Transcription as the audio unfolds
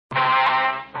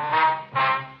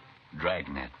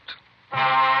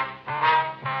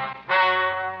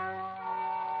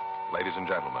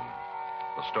gentlemen,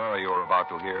 the story you are about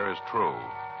to hear is true.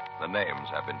 The names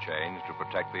have been changed to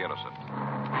protect the innocent.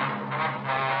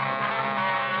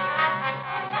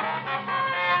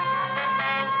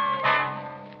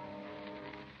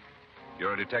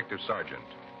 You're a detective sergeant.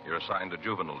 You're assigned to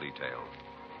juvenile detail.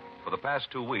 For the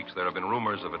past 2 weeks, there have been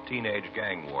rumors of a teenage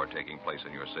gang war taking place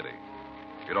in your city.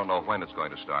 You don't know when it's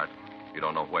going to start. You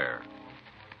don't know where.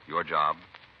 Your job,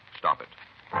 stop it.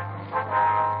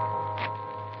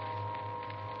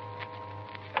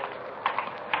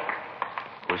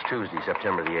 It was Tuesday,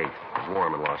 September the 8th. It was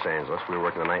warm in Los Angeles. We were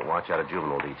working the night watch out of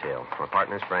juvenile detail. My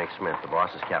partner's Frank Smith. The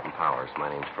boss is Captain Powers. My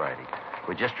name's Friday.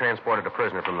 We just transported a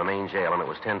prisoner from the main jail, and it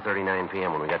was 10:39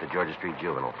 p.m. when we got to Georgia Street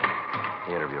Juvenile.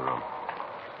 The interview room.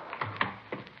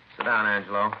 Sit down,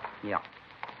 Angelo. Yeah.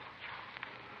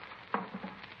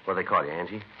 What do they call you,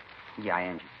 Angie? Yeah,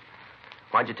 Angie.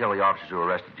 Why'd you tell the officers who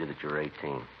arrested you that you were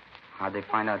 18? How'd they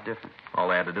find out different? All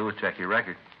they had to do was check your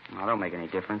record. Well, it don't make any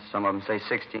difference. Some of them say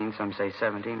 16, some say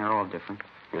 17. They're all different.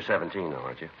 You're 17 now,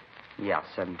 aren't you? Yeah,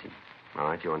 17. All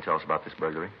right, you want to tell us about this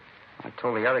burglary? I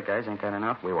told the other guys, ain't that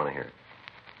enough? We want to hear it.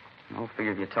 No,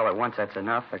 figure if you tell it once, that's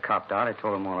enough. They copped out. I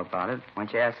told them all about it. Why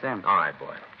don't you ask them? All right,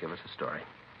 boy. Give us a story.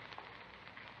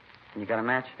 You got a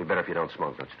match? Be better if you don't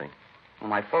smoke, don't you think? Well,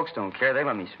 my folks don't care. They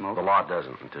let me smoke. The law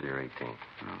doesn't until you're 18.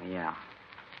 Oh, yeah.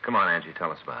 Come on, Angie.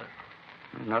 Tell us about it.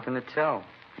 There's nothing to tell.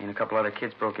 Me and a couple other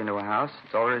kids broke into a house.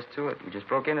 That's all there is to it. We just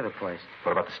broke into the place.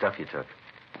 What about the stuff you took?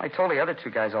 I told the other two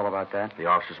guys all about that. The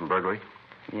officers from burglary?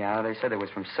 Yeah, they said it was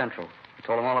from Central. I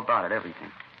told them all about it,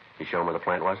 everything. You show them where the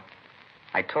plant was?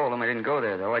 I told them I didn't go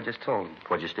there, though. I just told them.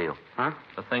 What'd you steal? Huh?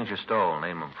 The things you stole,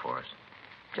 name them for us.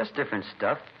 Just different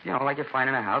stuff. You know, like you find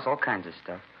in a house, all kinds of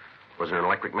stuff. Was there an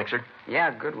electric mixer?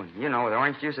 Yeah, good one. You know, with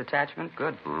orange juice attachment,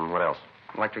 good. What else?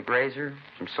 Electric razor,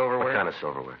 some silverware. What kind of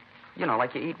silverware? You know,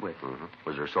 like you eat with.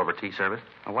 Was there a silver tea service?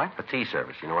 A what? A tea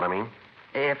service, you know what I mean?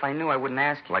 If I knew, I wouldn't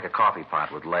ask you. Like a coffee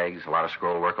pot with legs, a lot of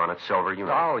scroll work on it, silver, you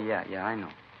know. Oh, yeah, I know.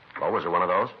 Oh, was there one of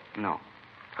those? No.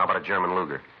 How about a German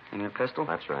Luger? Any a pistol?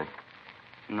 That's right.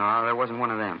 No, there wasn't one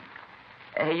of them.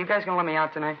 Hey, you guys gonna let me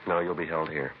out tonight? No, you'll be held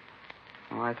here.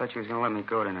 Oh, I thought you was gonna let me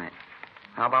go tonight.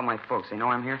 How about my folks? They know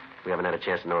I'm here? We haven't had a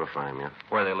chance to notify them yet.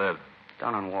 Where they live?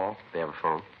 Down on Wall. They have a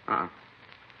phone? Uh-uh.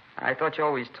 I thought you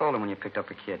always told them when you picked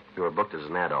up a kid. You were booked as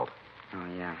an adult. Oh,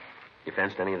 yeah. You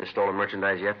fenced any of the stolen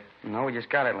merchandise yet? No, we just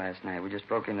got it last night. We just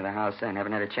broke into the house then.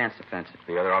 Haven't had a chance to fence it.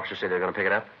 The other officers say they're going to pick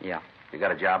it up? Yeah. You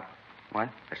got a job? What?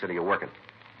 I said, are you working?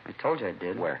 I told you I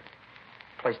did. Where?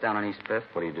 Place down on East Fifth.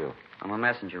 What do you do? I'm a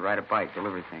messenger. Ride a bike,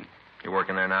 delivery thing. You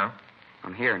working there now?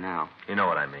 I'm here now. You know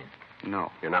what I mean. No.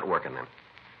 You're not working then?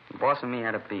 The boss and me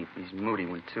had a beef. He's a moody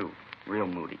one, too. Real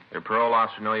moody. Your parole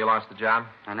officer know you lost the job?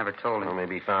 I never told him. Well,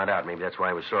 maybe he found out. Maybe that's why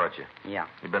he was sore at you. Yeah.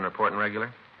 You been reporting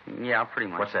regular? Yeah, pretty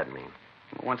much. What's that mean?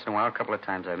 Once in a while, a couple of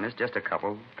times I missed. Just a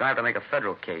couple. Don't have to make a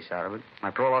federal case out of it.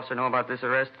 My parole officer know about this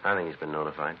arrest? I think he's been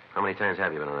notified. How many times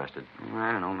have you been arrested?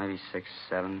 I don't know, maybe 6,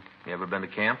 7. You ever been to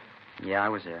camp? Yeah, I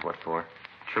was there. What for?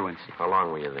 Truancy. How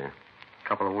long were you there? A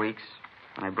couple of weeks.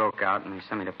 And I broke out, and they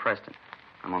sent me to Preston.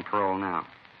 I'm on parole now.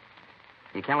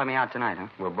 You can't let me out tonight, huh?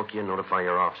 We'll book you and notify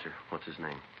your officer. What's his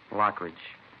name? Lockridge.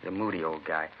 The moody old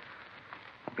guy.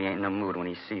 Hope he ain't in the mood when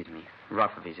he sees me.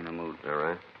 Rough if he's in the mood. All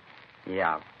right.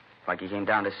 Yeah. Like he came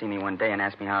down to see me one day and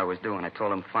asked me how I was doing. I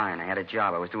told him fine. I had a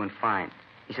job. I was doing fine.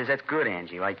 He says, that's good,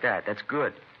 Angie, like that. That's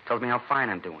good. Tells me how fine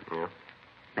I'm doing. Yeah?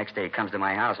 Next day he comes to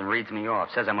my house and reads me off.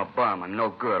 Says I'm a bum. I'm no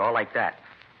good. All like that.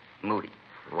 Moody.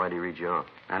 Why'd he read you off?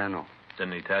 I don't know.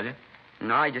 Didn't he tell you?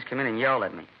 No, he just came in and yelled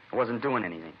at me. I wasn't doing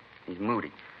anything. He's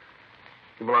moody.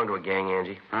 You belong to a gang,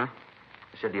 Angie? Huh?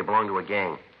 I said, do you belong to a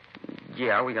gang?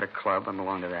 Yeah, we got a club. I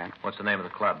belong to that. What's the name of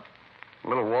the club?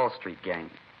 Little Wall Street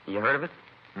gang. You heard of it?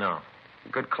 No.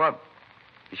 Good club.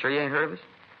 You sure you ain't heard of us?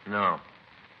 No.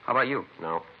 How about you?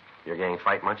 No. Your gang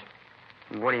fight much?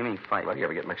 What do you mean, fight? Well, you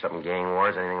ever get mixed up in gang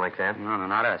wars, anything like that? No,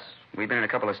 not us. We've been in a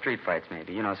couple of street fights,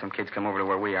 maybe. You know, some kids come over to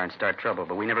where we are and start trouble,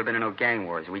 but we never been in no gang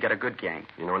wars. We got a good gang.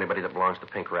 You know anybody that belongs to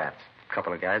Pink Rats? A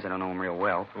couple of guys. I don't know them real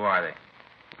well. Who are they?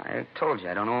 I told you,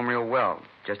 I don't know them real well.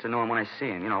 Just to know them when I see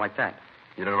them, you know, like that.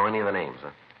 You don't know any of the names, huh?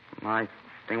 I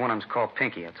think one of them's called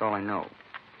Pinky. That's all I know.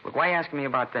 Look, why are you asking me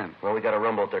about them? Well, we got a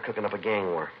rumble out there cooking up a gang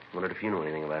war. Wondered if you knew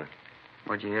anything about it.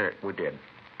 Where'd you hear it? We did.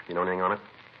 You know anything on it?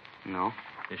 No.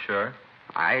 You sure?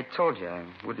 I told you. I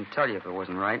wouldn't tell you if it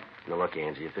wasn't right. Now, look,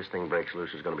 Angie, if this thing breaks loose,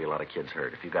 there's going to be a lot of kids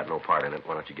hurt. If you got no part in it,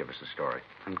 why don't you give us a story?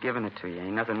 I'm giving it to you.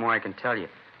 Ain't nothing more I can tell you.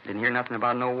 Didn't hear nothing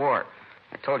about no war.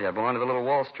 I told you I belong to the little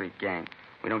Wall Street gang.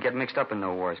 We don't get mixed up in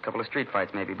no wars. A couple of street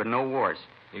fights, maybe, but no wars.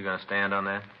 You gonna stand on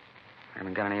that? I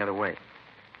haven't got any other way.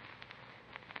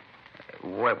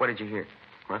 What did you hear?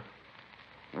 What?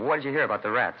 What did you hear about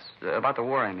the rats? About the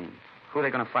war, I mean. Who are they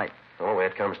going to fight? Well, the way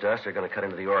it comes to us, they're going to cut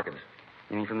into the orchids.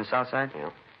 You mean from the south side? Yeah,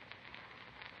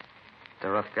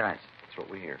 They're rough guys. that's what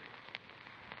we hear.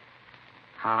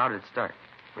 How did it start?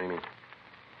 What do you mean?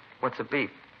 What's the beef?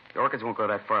 The orchids won't go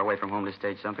that far away from home to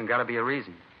stage something. Got to be a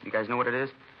reason. You guys know what it is?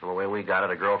 Well, the way we got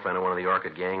it, a girlfriend of one of the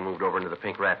orchid gang moved over into the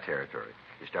pink rat territory.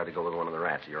 She started to go with one of the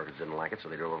rats. The orchids didn't like it, so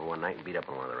they drove over one night and beat up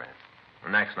on one of the rats.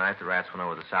 The next night, the rats went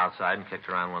over to the south side and kicked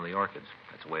around one of the orchids.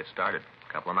 That's the way it started.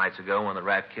 A couple of nights ago, one of the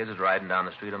rat kids was riding down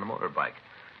the street on the motorbike.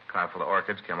 A car full of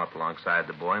orchids came up alongside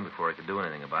the boy, and before he could do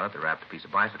anything about it, they wrapped a piece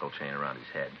of bicycle chain around his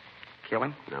head. Kill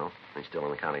him? No, he's still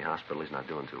in the county hospital. He's not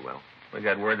doing too well. We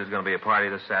got word there's going to be a party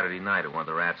this Saturday night at one of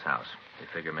the rats' house. They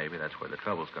figure maybe that's where the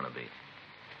trouble's going to be.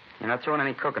 You're not throwing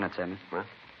any coconuts at me. What?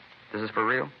 This is for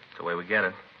real? It's the way we get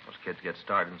it. Those kids get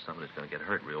started, and somebody's going to get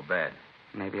hurt real bad.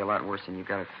 Maybe a lot worse than you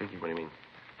got it figured. What do you mean?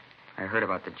 I heard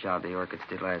about the job the orchids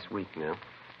did last week. Yeah?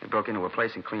 They broke into a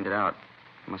place and cleaned it out.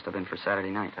 It must have been for Saturday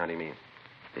night. How do you mean?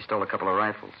 They stole a couple of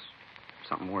rifles.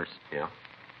 Something worse. Yeah?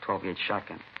 12-gauge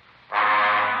shotgun.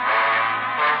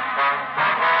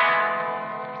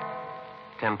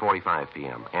 10:45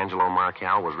 p.m. Angelo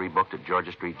Marcal was rebooked at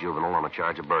Georgia Street Juvenile on a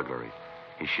charge of burglary.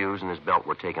 His shoes and his belt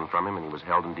were taken from him, and he was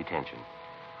held in detention.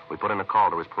 We put in a call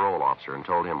to his parole officer and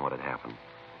told him what had happened.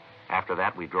 After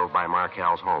that, we drove by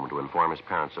Marcal's home to inform his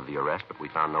parents of the arrest, but we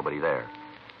found nobody there.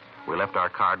 We left our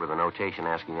card with a notation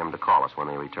asking them to call us when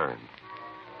they returned.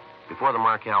 Before the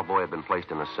Marcal boy had been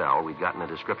placed in the cell, we'd gotten a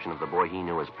description of the boy he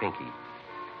knew as Pinky.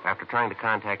 After trying to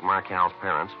contact Marcal's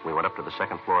parents, we went up to the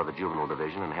second floor of the juvenile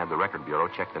division and had the record bureau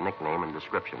check the nickname and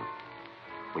description.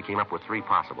 We came up with 3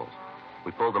 possibles.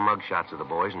 We pulled the mug shots of the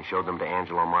boys and showed them to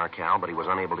Angelo Marcal, but he was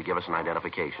unable to give us an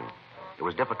identification. It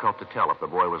was difficult to tell if the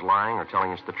boy was lying or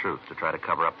telling us the truth to try to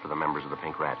cover up for the members of the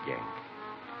Pink Rat Gang.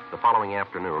 The following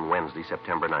afternoon, Wednesday,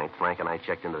 September 9th, Frank and I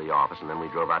checked into the office, and then we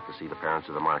drove out to see the parents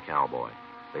of the Marcal boy.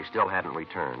 They still hadn't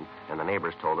returned, and the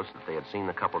neighbors told us that they had seen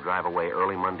the couple drive away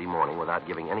early Monday morning without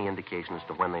giving any indication as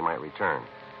to when they might return.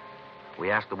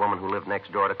 We asked the woman who lived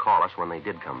next door to call us when they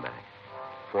did come back.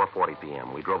 4:40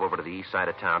 p.m., we drove over to the east side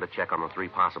of town to check on the 3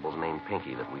 possibles named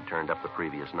Pinky that we'd turned up the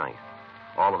previous night.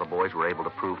 All of the boys were able to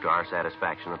prove to our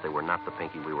satisfaction that they were not the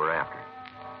Pinky we were after.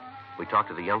 We talked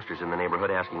to the youngsters in the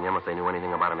neighborhood, asking them if they knew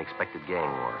anything about an expected gang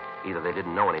war. Either they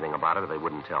didn't know anything about it or they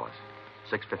wouldn't tell us.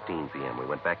 6:15 p.m., we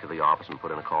went back to the office and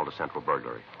put in a call to Central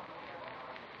Burglary.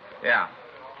 Yeah.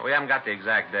 We haven't got the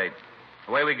exact date.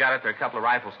 The way we got it, there are a couple of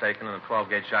rifles taken and a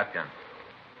 12-gauge shotgun.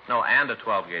 No, and a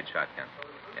 12-gauge shotgun.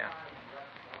 Yeah.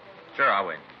 Sure, I'll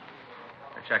wait.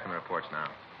 They're checking the reports now.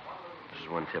 This is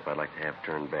one tip I'd like to have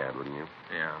turned bad, wouldn't you?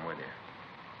 Yeah, I'm with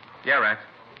you. Yeah, Rex.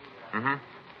 Mm-hmm.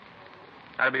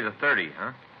 That'd be the 30,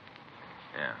 huh?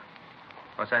 Yeah.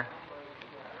 What's that?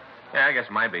 Yeah, I guess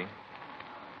it might be.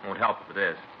 Won't help if it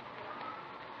is.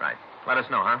 Right. Let us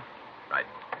know, huh? Right.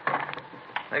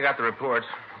 They got the reports.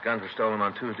 Guns were stolen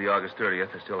on Tuesday, August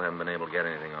 30th. They still haven't been able to get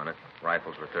anything on it.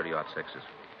 Rifles were 30-06s.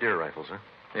 Deer rifles, huh?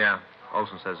 Yeah.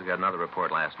 Olson says they got another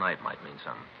report last night. Might mean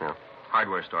something. Yeah.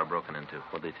 Hardware store broken into.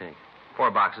 What'd they take? 4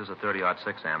 boxes of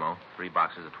 30-06 ammo, 3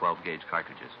 boxes of 12-gauge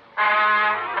cartridges.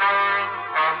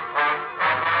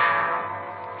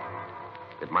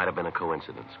 It might have been a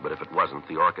coincidence, but if it wasn't,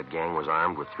 the Orchid Gang was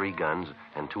armed with 3 guns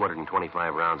and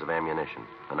 225 rounds of ammunition,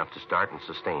 enough to start and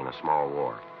sustain a small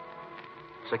war.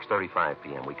 6:35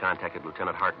 p.m., we contacted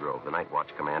Lieutenant Hartgrove, the night watch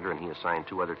commander, and he assigned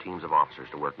 2 other teams of officers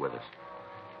to work with us.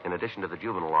 In addition to the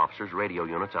juvenile officers, radio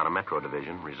units out of Metro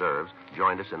Division, reserves,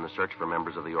 joined us in the search for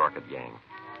members of the Orchid Gang.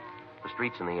 The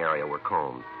streets in the area were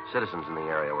combed. Citizens in the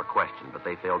area were questioned, but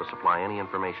they failed to supply any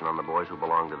information on the boys who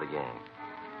belonged to the gang.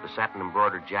 The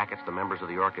satin-embroidered jackets the members of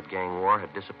the Orchid Gang wore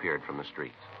had disappeared from the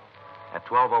streets. At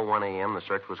 12:01 a.m., the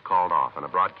search was called off, and a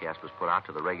broadcast was put out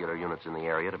to the regular units in the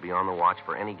area to be on the watch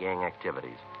for any gang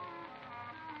activities.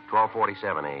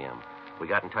 12:47 a.m., we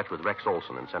got in touch with Rex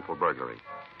Olson in Central Burglary.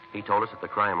 He told us that the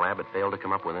crime lab had failed to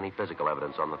come up with any physical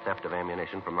evidence on the theft of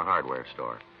ammunition from the hardware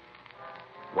store.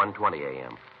 1:20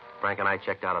 a.m., Frank and I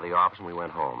checked out of the office and we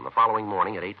went home. The following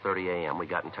morning at 8:30 a.m., we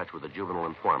got in touch with the juvenile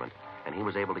informant, and he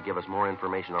was able to give us more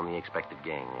information on the expected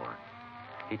gang war.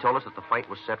 He told us that the fight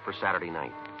was set for Saturday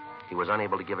night. He was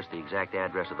unable to give us the exact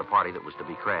address of the party that was to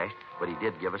be crashed, but he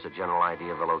did give us a general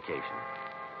idea of the location.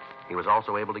 He was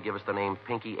also able to give us the name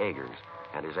Pinky Eggers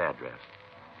and his address.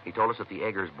 He told us that the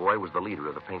Eggers boy was the leader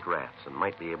of the Pink Rats and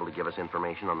might be able to give us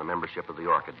information on the membership of the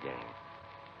Orchid Gang.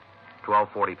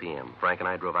 12:40 p.m., Frank and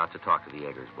I drove out to talk to the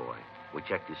Eggers boy. We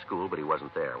checked his school, but he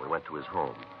wasn't there. We went to his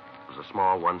home. It was a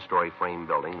small one-story frame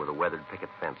building with a weathered picket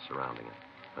fence surrounding it.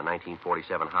 The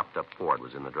 1947 hopped-up Ford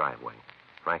was in the driveway.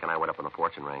 Frank and I went up on the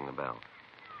porch and rang the bell.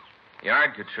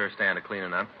 Yard could sure stand a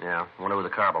cleaning up. Yeah. Wonder who the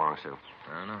car belongs to.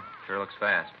 I don't know. Sure looks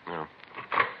fast. Yeah.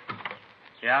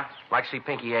 Yeah? Like to see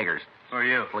Pinky Eggers, Who are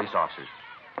you? police officers.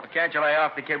 Well, can't you lay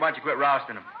off the kid? Why don't you quit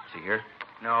rousting him? Is he here?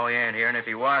 No, he ain't here, and if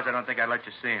he was, I don't think I'd let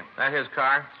you see him. That his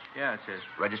car? Yeah, it's his.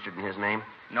 Registered in his name?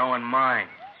 No, in mine.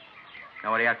 Now,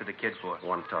 what are you after the kid for? I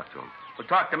want to talk to him. Well,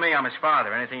 talk to me. I'm his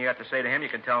father. Anything you got to say to him, you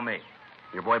can tell me.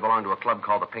 Your boy belonged to a club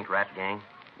called the Pink Rat Gang?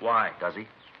 Why? Does he?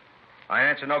 I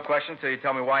answer no questions till you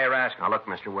tell me why you're asking. Now, look,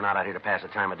 mister, we're not out here to pass the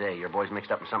time of day. Your boy's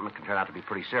mixed up in something that can turn out to be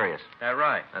pretty serious. That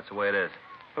right? That's the way it is.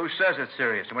 Who says it's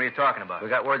serious, and what are you talking about? We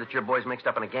got word that your boy's mixed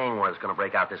up in a gang war that's going to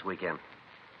break out this weekend.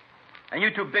 And you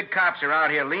two big cops are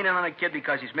out here leaning on a kid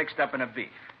because he's mixed up in a beef.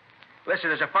 Listen,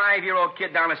 there's a 5-year-old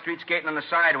kid down the street skating on the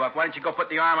sidewalk. Why don't you go put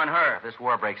the arm on her? If this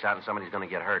war breaks out and somebody's going to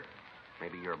get hurt,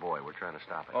 maybe your boy. We're trying to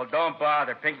stop it. Well, don't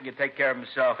bother. Pinky can take care of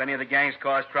himself. Any of the gangs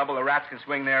cause trouble, the rats can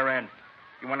swing their end.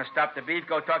 You want to stop the beef,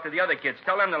 go talk to the other kids.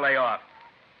 Tell them to lay off.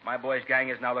 My boy's gang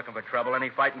is now looking for trouble. Any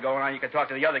fighting going on, you can talk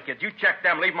to the other kids. You check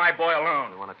them. Leave my boy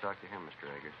alone. We want to talk to him, Mr.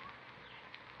 Eggers.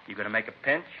 You going to make a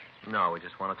pinch? No, we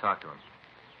just want to talk to him.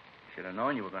 Should have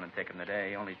known you were going to take him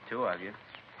today. Only 2 of you.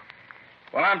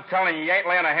 Well, I'm telling you, you ain't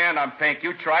laying a hand on Pink.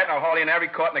 You try it, and I'll haul you in every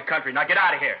court in the country. Now get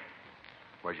out of here.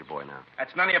 Where's your boy now?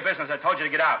 That's none of your business. I told you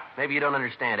to get out. Maybe you don't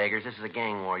understand, Eggers. This is a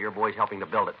gang war. Your boy's helping to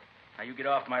build it. Now you get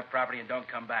off my property and don't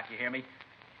come back. You hear me?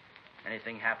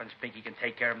 Anything happens, Pinky can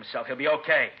take care of himself. He'll be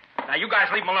okay. Now you guys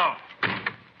leave him alone.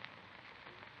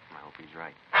 I hope he's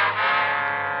right.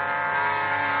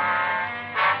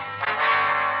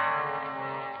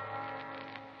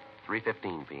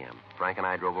 3:15 p.m. Frank and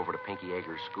I drove over to Pinky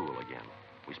Eggers' school again.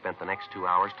 We spent the next 2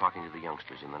 hours talking to the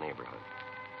youngsters in the neighborhood.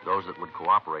 Those that would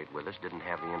cooperate with us didn't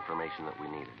have the information that we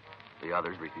needed. The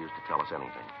others refused to tell us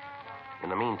anything. In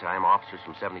the meantime, officers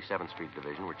from 77th Street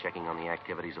Division were checking on the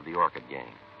activities of the Orchid Gang.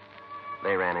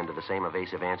 They ran into the same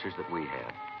evasive answers that we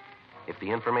had. If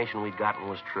the information we'd gotten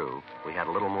was true, we had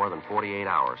a little more than 48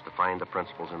 hours to find the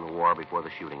principals in the war before the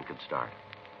shooting could start.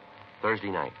 Thursday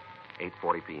night,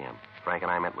 8:40 p.m., Frank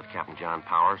and I met with Captain John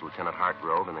Powers, Lieutenant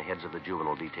Hartgrove, and the heads of the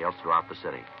juvenile details throughout the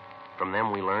city. From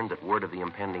them, we learned that word of the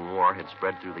impending war had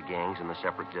spread through the gangs in the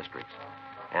separate districts,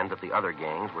 and that the other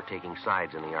gangs were taking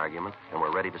sides in the argument and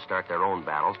were ready to start their own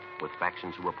battles with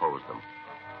factions who opposed them.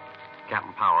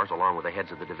 Captain Powers, along with the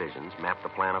heads of the divisions, mapped a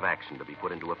plan of action to be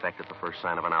put into effect at the first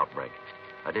sign of an outbreak.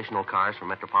 Additional cars from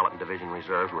Metropolitan Division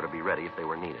reserves were to be ready if they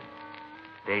were needed.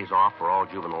 Days off for all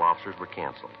juvenile officers were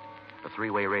canceled. A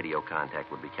 3-way radio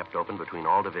contact would be kept open between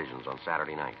all divisions on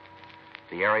Saturday night.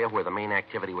 The area where the main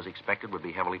activity was expected would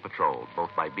be heavily patrolled, both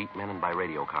by beat men and by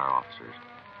radio car officers.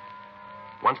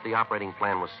 Once the operating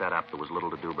plan was set up, there was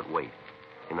little to do but wait.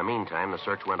 In the meantime, the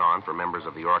search went on for members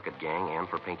of the Orchid Gang and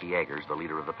for Pinky Eggers, the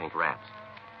leader of the Pink Rats.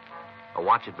 A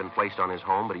watch had been placed on his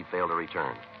home, but he'd failed to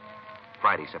return.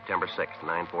 Friday, September 6th,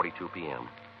 9:42 p.m.,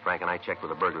 Frank and I checked with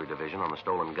the burglary division on the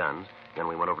stolen guns. Then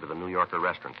we went over to the New Yorker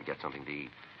restaurant to get something to eat.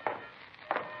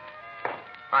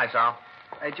 Hi, Sal.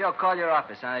 Hey, Joe, call your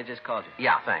office. I just called you.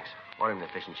 Yeah, thanks. Order him the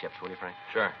fish and chips, will you, Frank?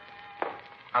 Sure.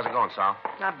 How's it going, Sal?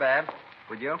 Not bad.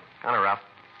 Would you? Kind of rough.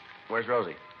 Where's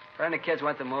Rosie? Her and the kids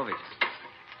went to movies.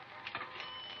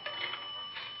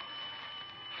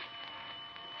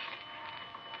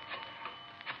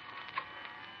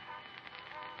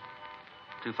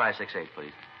 $2568,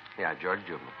 please. Yeah, George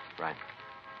Juvenile. Right.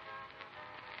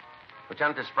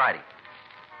 Lieutenant, this Friday.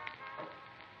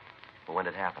 Well, when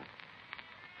did it happen?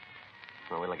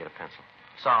 Well, wait till I get a pencil.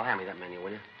 Saul, hand me that menu,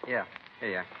 will you? Yeah. Here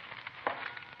you are.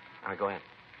 All right, go ahead.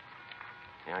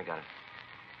 Yeah, I got it.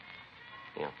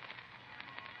 Yeah.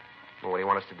 Well, what do you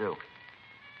want us to do?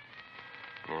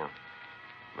 Yeah.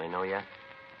 They know yet?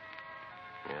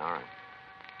 Yeah, all right.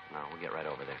 No, we'll get right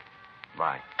over there.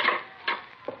 Bye.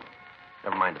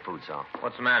 Never mind the food, Sal.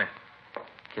 What's the matter?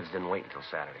 Kids didn't wait until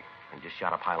Saturday. They just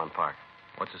shot up Highland Park.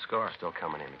 What's the score? Still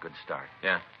coming in. A good start.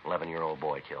 Yeah. 11-year-old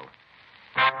boy killed.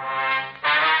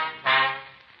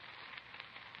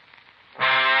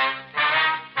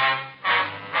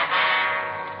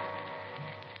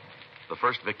 The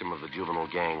first victim of the juvenile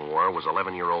gang war was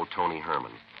 11-year-old Tony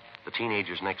Herman. The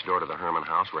teenagers next door to the Herman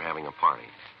house were having a party.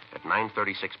 At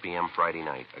 9:36 p.m. Friday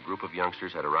night, a group of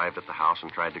youngsters had arrived at the house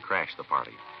and tried to crash the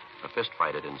party. A fist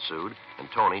fight had ensued, and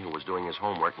Tony, who was doing his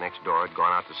homework next door, had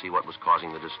gone out to see what was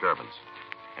causing the disturbance.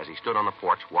 As he stood on the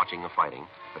porch watching the fighting,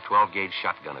 a 12-gauge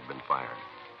shotgun had been fired.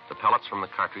 The pellets from the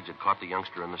cartridge had caught the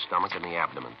youngster in the stomach and the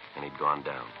abdomen, and he'd gone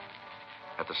down.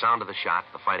 At the sound of the shot,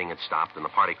 the fighting had stopped, and the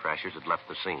party crashers had left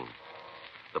the scene.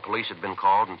 The police had been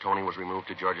called, and Tony was removed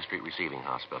to Georgia Street Receiving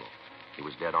Hospital. He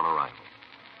was dead on arrival.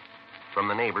 From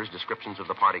the neighbors, descriptions of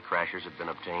the party crashers had been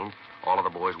obtained. All of the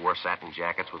boys wore satin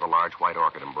jackets with a large white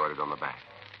orchid embroidered on the back.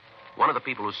 One of the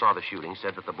people who saw the shooting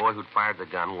said that the boy who'd fired the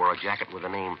gun wore a jacket with the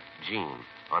name Gene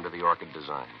under the orchid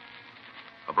design.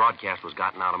 A broadcast was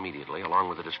gotten out immediately, along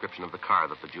with a description of the car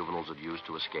that the juveniles had used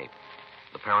to escape.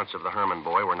 The parents of the Herman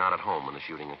boy were not at home when the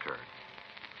shooting occurred.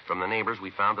 From the neighbors,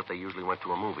 we found that they usually went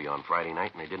to a movie on Friday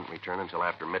night, and they didn't return until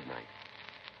after midnight.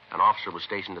 An officer was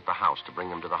stationed at the house to bring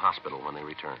them to the hospital when they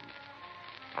returned.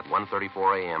 At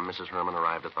 1:34 a.m., Mrs. Herman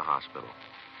arrived at the hospital.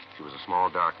 She was a small,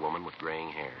 dark woman with graying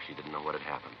hair. She didn't know what had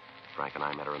happened. Frank and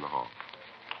I met her in the hall.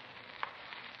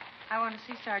 I want to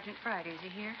see Sergeant Friday. Is he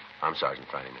here? I'm Sergeant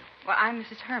Friday, ma'am. Well, I'm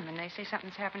Mrs. Herman. They say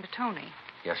something's happened to Tony.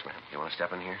 Yes, ma'am. You want to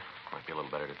step in here? Might be a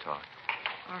little better to talk.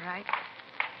 All right.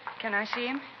 Can I see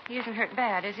him? He isn't hurt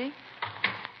bad, is he?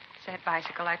 It's that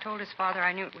bicycle. I told his father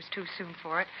I knew it was too soon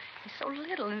for it. He's so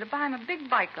little, and to buy him a big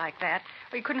bike like that,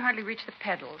 well, he couldn't hardly reach the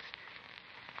pedals.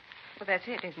 Well, that's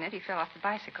it, isn't it? He fell off the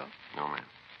bicycle. No, ma'am.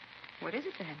 What is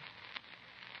it, then?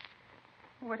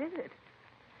 What is it?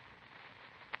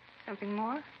 Something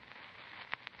more?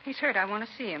 He's hurt. I want to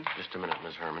see him. Just a minute,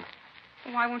 Miss Herman.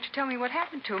 Well, why won't you tell me what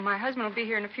happened to him? My husband will be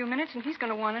here in a few minutes, and he's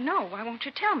going to want to know. Why won't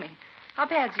you tell me? How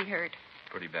bad's he hurt?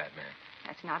 Pretty bad, ma'am.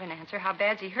 That's not an answer. How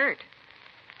bad's he hurt?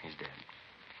 He's dead.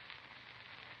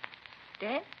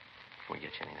 Dead? Can we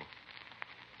get you anything?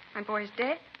 My boy's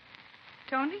dead?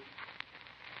 Tony?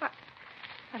 What?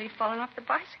 I thought he'd fallen off the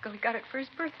bicycle. He got it for his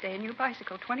birthday, a new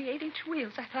bicycle, 28-inch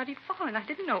wheels. I thought he'd fallen. I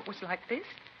didn't know it was like this.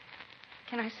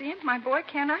 Can I see him? My boy,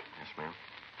 can I? Yes, ma'am.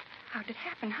 How'd it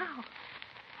happen? How?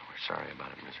 We're sorry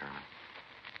about it, Miss Herman.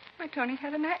 My Tony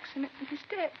had an accident, and he's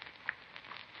dead.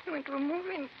 He went to a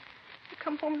movie and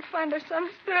come home to find our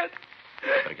son's dead.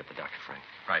 Better get the doctor, Frank.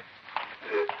 Right.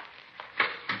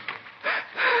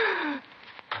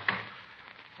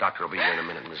 Doctor will be here in a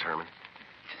minute, Miss Herman.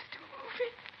 Just a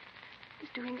movie. He's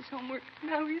doing his homework.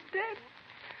 Now he's dead.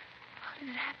 How did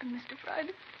it happen, Mr.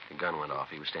 Friday? The gun went off.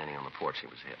 He was standing on the porch. He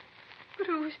was hit. But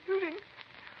who was shooting?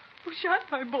 Who shot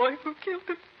my boy? Who killed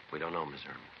him? We don't know, Miss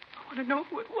Herman. I want to know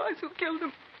who it was who killed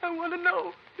him. I want to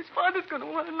know. His father's going to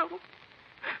want to know.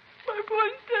 My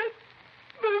boy's dead.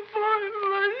 My boy,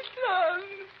 my son.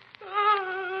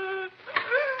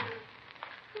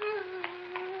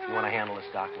 You want to handle this,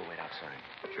 Doc? We'll wait outside.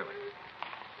 Sure.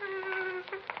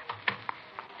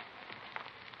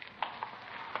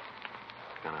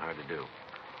 Kind of hard to do.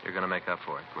 You're going to make up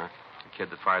for it. Huh? The kid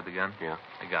that fired the gun? Yeah.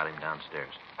 I got him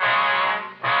downstairs.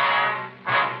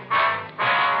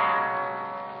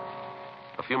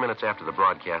 A few minutes after the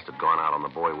broadcast had gone out on the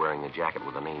boy wearing the jacket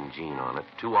with the name Gene on it,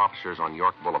 two officers on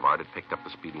York Boulevard had picked up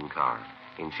the speeding car.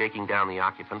 In shaking down the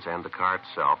occupants and the car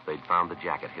itself, they'd found the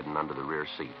jacket hidden under the rear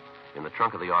seat. In the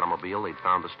trunk of the automobile, they'd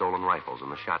found the stolen rifles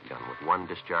and the shotgun with one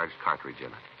discharged cartridge in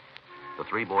it. The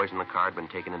three boys in the car had been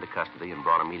taken into custody and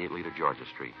brought immediately to Georgia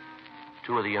Street.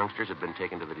 Two of the youngsters had been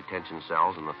taken to the detention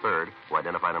cells, and the third, who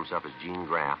identified himself as Gene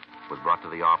Graff, was brought to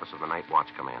the office of the night watch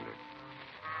commander.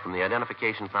 From the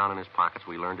identification found in his pockets,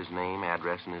 we learned his name,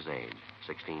 address, and his age,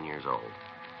 16 years old.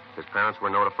 His parents were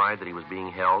notified that he was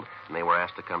being held, and they were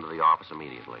asked to come to the office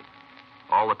immediately.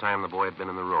 All the time the boy had been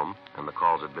in the room and the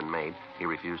calls had been made, he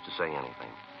refused to say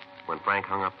anything. When Frank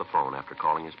hung up the phone after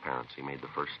calling his parents, he made the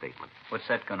first statement. What's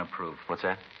that going to prove? What's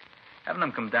that? Having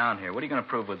them come down here. What are you going to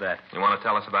prove with that? You want to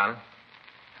tell us about it?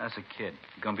 That's a kid.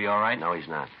 You going to be all right? No, he's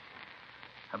not.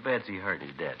 How bad's he hurt?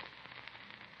 He's dead.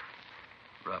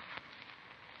 Rough.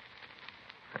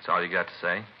 That's all you got to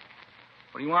say?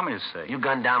 What do you want me to say? You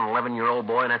gunned down an 11-year-old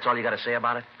boy, and that's all you got to say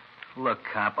about it? Look,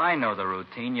 cop, I know the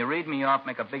routine. You read me off,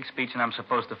 make a big speech, and I'm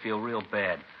supposed to feel real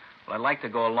bad. Well, I'd like to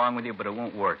go along with you, but it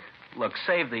won't work. Look,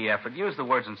 save the effort. Use the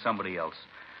words in somebody else.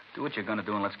 Do what you're going to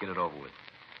do, and let's get it over with.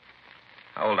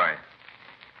 How old are you?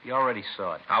 You already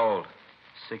saw it. How old?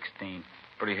 16.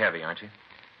 Pretty heavy, aren't you?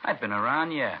 I've been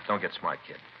around, yeah. Don't get smart,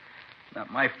 kid.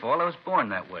 Not my fault. I was born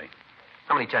that way.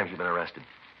 How many times you been arrested?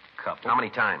 Couple. How many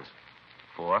times?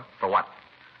 4. For what?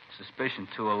 Suspicion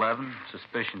 211,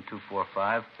 suspicion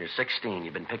 245. You're 16.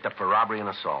 You've been picked up for robbery and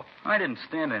assault. I didn't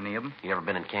stand any of them. You ever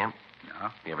been in camp? No.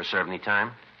 You ever served any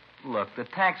time? Look, the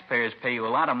taxpayers pay you a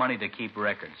lot of money to keep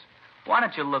records. Why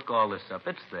don't you look all this up?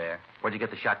 It's there. Where'd you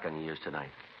get the shotgun you used tonight?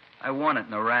 I won it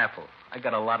in a raffle. I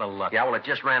got a lot of luck. Yeah, well, it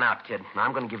just ran out, kid. Now,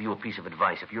 I'm going to give you a piece of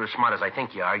advice. If you're as smart as I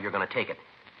think you are, you're going to take it.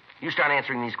 You start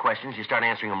answering these questions, you start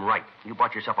answering them right. You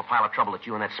bought yourself a pile of trouble that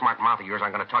you and that smart mouth of yours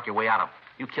aren't going to talk your way out of.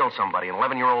 You killed somebody, an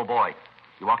 11-year-old boy.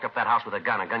 You walked up that house with a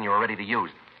gun you were ready to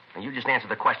use. And you just answer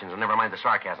the questions and never mind the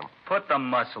sarcasm. Put the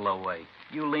muscle away.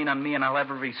 You lean on me and I'll have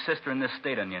every sister in this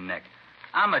state on your neck.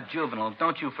 I'm a juvenile.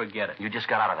 Don't you forget it. You just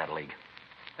got out of that league.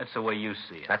 That's the way you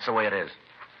see it. That's the way it is.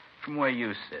 from where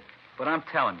you sit. But I'm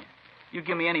telling you, you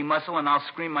give me any muscle and I'll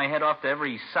scream my head off to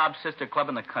every sob sister club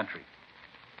in the country.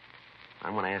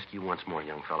 I'm going to ask you once more,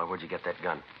 young fella. Where'd you get that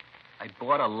gun? I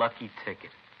bought a lucky ticket.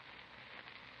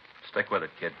 Stick with it,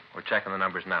 kid. We're checking the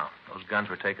numbers now. Those guns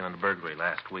were taken in the burglary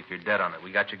last week. You're dead on it.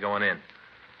 We got you going in.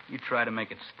 You try to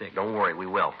make it stick. Don't worry, we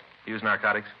will. Use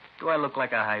narcotics? Do I look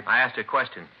like a hype? I asked you a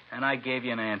question. And I gave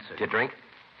you an answer. Did you drink?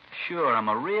 Sure, I'm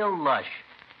a real lush.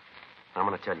 I'm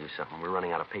going to tell you something. We're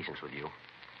running out of patience with you.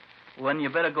 Well, then you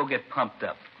better go get pumped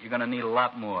up. You're going to need a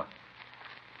lot more.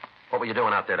 What were you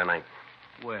doing out there tonight?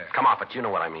 Where? Come off it. You know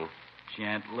what I mean.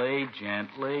 Gently,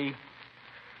 gently.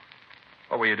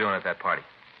 What were you doing at that party?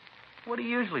 What do you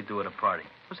usually do at a party?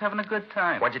 I was having a good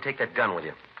time. Why'd you take that gun with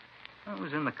you? I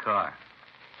was in the car.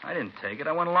 I didn't take it.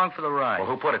 I went along for the ride. Well,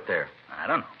 who put it there? I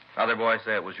don't know. Other boys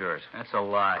say it was yours. That's a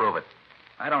lie. Prove it.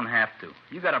 I don't have to.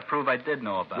 You got to prove I did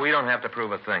know about it. We don't have to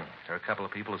prove a thing. There are a couple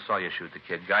of people who saw you shoot the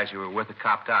kid. Guys you were with it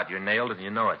copped out. You're nailed and you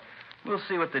know it. We'll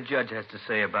see what the judge has to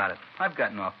say about it. I've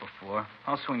gotten off before.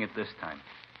 I'll swing it this time.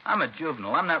 I'm a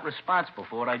juvenile. I'm not responsible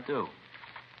for what I do.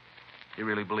 You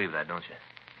really believe that, don't you?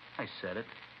 I said it.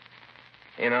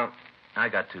 You know, I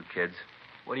got two kids.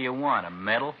 What do you want, a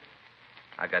medal?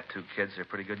 I got two kids. They're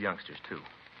pretty good youngsters, too.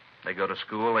 They go to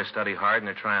school, they study hard, and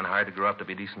they're trying hard to grow up to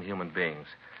be decent human beings.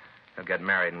 They'll get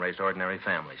married and raise ordinary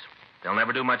families. They'll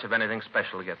never do much of anything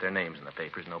special to get their names in the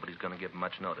papers. Nobody's going to give them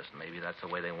much notice, and maybe that's the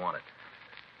way they want it.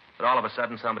 But all of a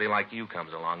sudden, somebody like you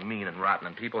comes along, mean and rotten,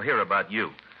 and people hear about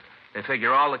you. They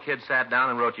figure all the kids sat down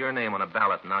and wrote your name on a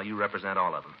ballot, and now you represent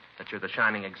all of them. That you're the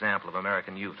shining example of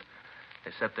American youth.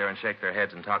 They sit there and shake their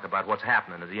heads and talk about what's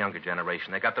happening to the younger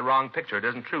generation. They got the wrong picture. It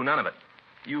isn't true, none of it.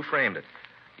 You framed it.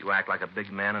 You act like a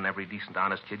big man, and every decent,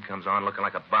 honest kid comes on looking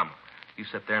like a bum. You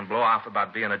sit there and blow off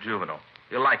about being a juvenile.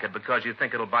 You like it because you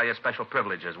think it'll buy you special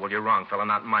privileges. Well, you're wrong, fella,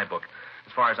 not in my book.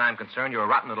 As far as I'm concerned, you're a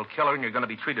rotten little killer, and you're going to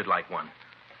be treated like one.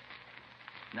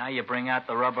 Now you bring out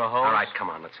the rubber hose? All right, come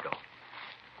on, let's go.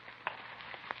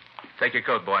 Take your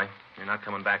coat, boy. You're not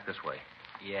coming back this way.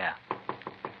 Yeah.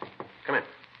 Come in.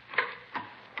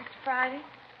 Mr. Friday,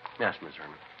 Yes, Miss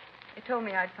Herman. they told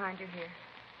me I'd find you here.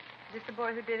 Is this the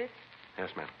boy who did it? Yes,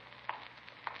 ma'am.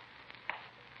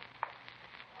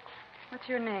 What's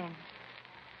your name?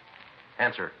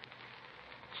 Answer.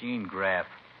 Gene Graff.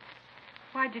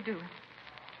 Why'd you do it?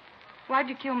 Why'd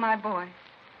you kill my boy?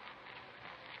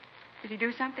 Did he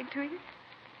do something to you?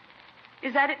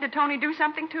 Is that it? Did Tony do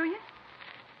something to you?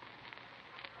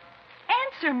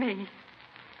 Answer me.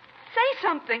 Say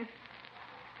something.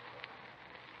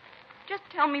 Just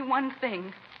tell me one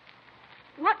thing.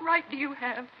 What right do you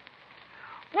have?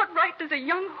 What right does a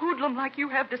young hoodlum like you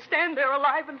have to stand there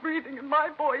alive and breathing and my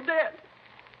boy dead?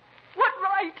 What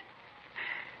right?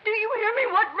 Do you hear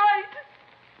me? What right?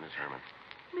 Miss Herman.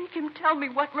 Make him tell me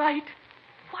what right.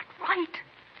 What right?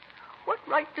 What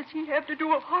right does he have to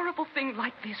do a horrible thing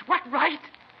like this? What right?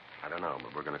 I don't know,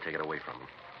 but we're going to take it away from him.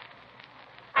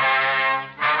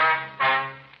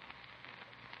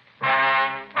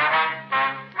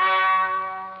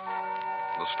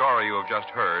 The story you have just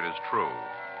heard is true.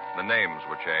 The names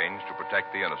were changed to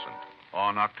protect the innocent.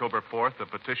 On October 4th, a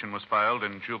petition was filed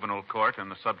in juvenile court,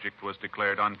 and the subject was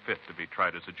declared unfit to be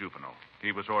tried as a juvenile.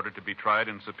 He was ordered to be tried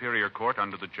in superior court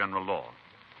under the general law.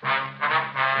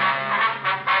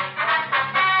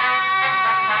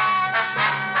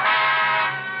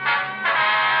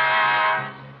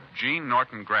 Gene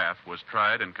Norton Graff was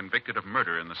tried and convicted of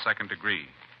murder in the second degree.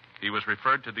 He was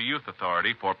referred to the Youth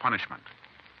Authority for punishment.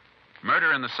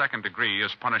 Murder in the second degree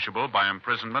is punishable by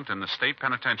imprisonment in the state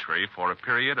penitentiary for a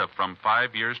period of from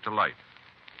 5 years to life.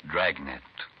 Dragnet,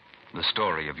 the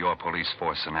story of your police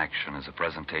force in action, is a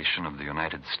presentation of the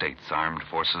United States Armed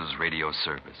Forces Radio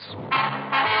Service.